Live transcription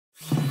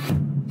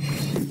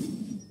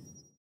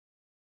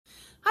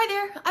Hi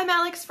there, I'm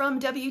Alex from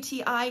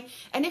WTI,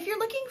 and if you're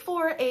looking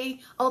for an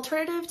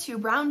alternative to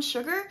brown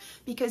sugar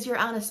because you're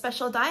on a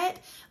special diet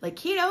like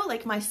keto,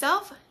 like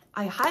myself,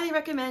 I highly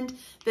recommend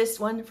this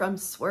one from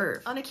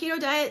Swerve. On a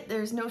keto diet,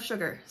 there's no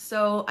sugar,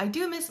 so I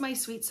do miss my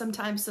sweets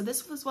sometimes, so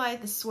this was why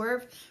the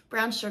Swerve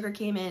brown sugar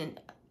came in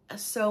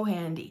so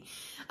handy.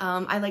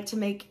 I like to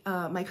make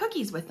my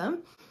cookies with them.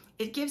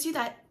 It gives you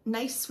that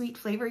nice sweet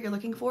flavor you're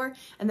looking for,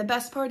 and the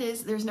best part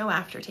is there's no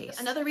aftertaste.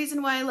 Another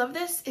reason why I love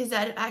this is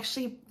that it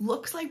actually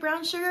looks like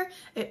brown sugar.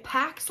 It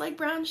packs like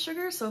brown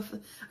sugar, so if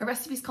a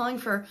recipe is calling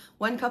for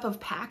 1 cup of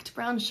packed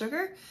brown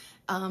sugar,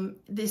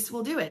 this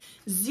will do it.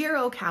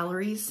 0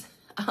 calories.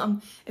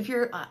 If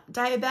you're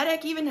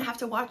diabetic, even have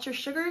to watch your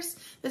sugars,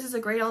 this is a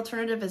great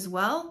alternative as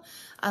well.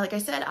 Like I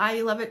said,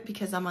 I love it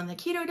because I'm on the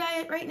keto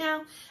diet right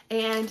now,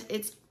 and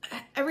it's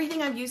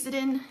everything I've used it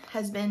in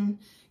has been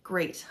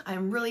great.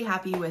 I'm really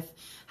happy with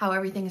how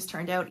everything has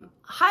turned out.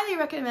 Highly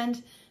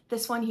recommend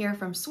this one here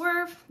from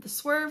Swerve, the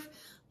Swerve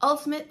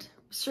Ultimate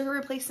Sugar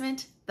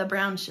Replacement, the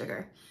brown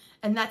sugar.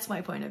 And that's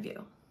my point of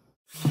view.